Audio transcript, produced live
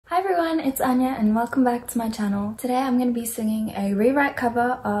everyone, it's Anya and welcome back to my channel. Today I'm going to be singing a rewrite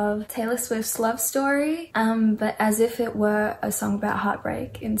cover of Taylor Swift's Love Story, but as if it were a song about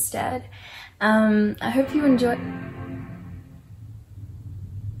heartbreak instead. I hope you enjoy.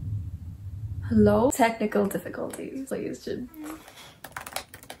 Hello? Technical difficulties, please.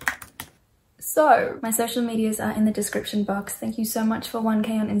 So, my social medias are in the description box. Thank you so much for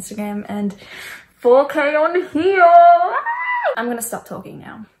 1K on Instagram and 4K on here. I'm gonna stop talking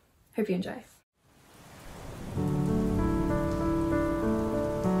now. Hope you enjoy.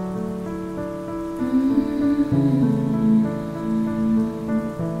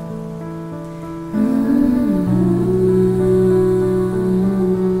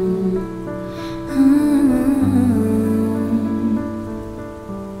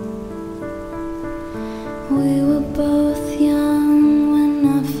 We were both young when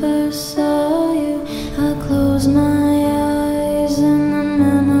I first saw you. I closed my eyes and the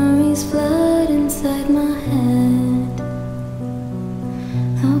memories flood inside my head.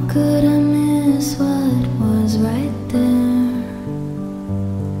 How could I miss what was right there?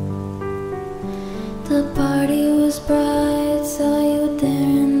 The party was bright, saw you there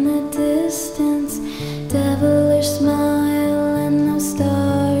in the distance. Devilish smile and those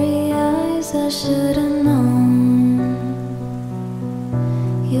starry eyes, I should have known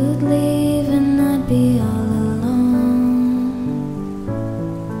you'd leave and I'd be all alone.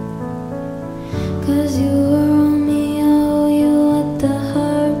 'Cause you were Romeo, you were the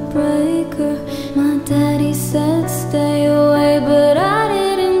heartbreaker. My daddy said stay away, but I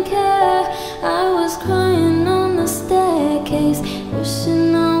didn't care. I was crying on the staircase,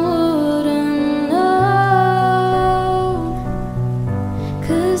 wishing I wouldn't know.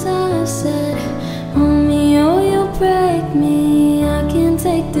 'Cause I said, Romeo, you break me, I can't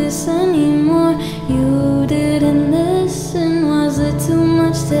take this anymore. You didn't listen, was it too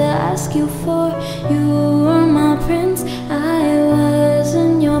much to ask you for? You were my prince, I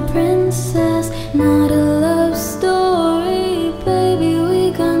wasn't your princess. Not a love story, baby,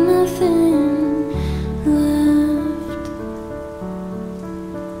 we got nothing left.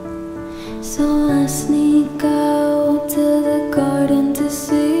 So I sneak out to the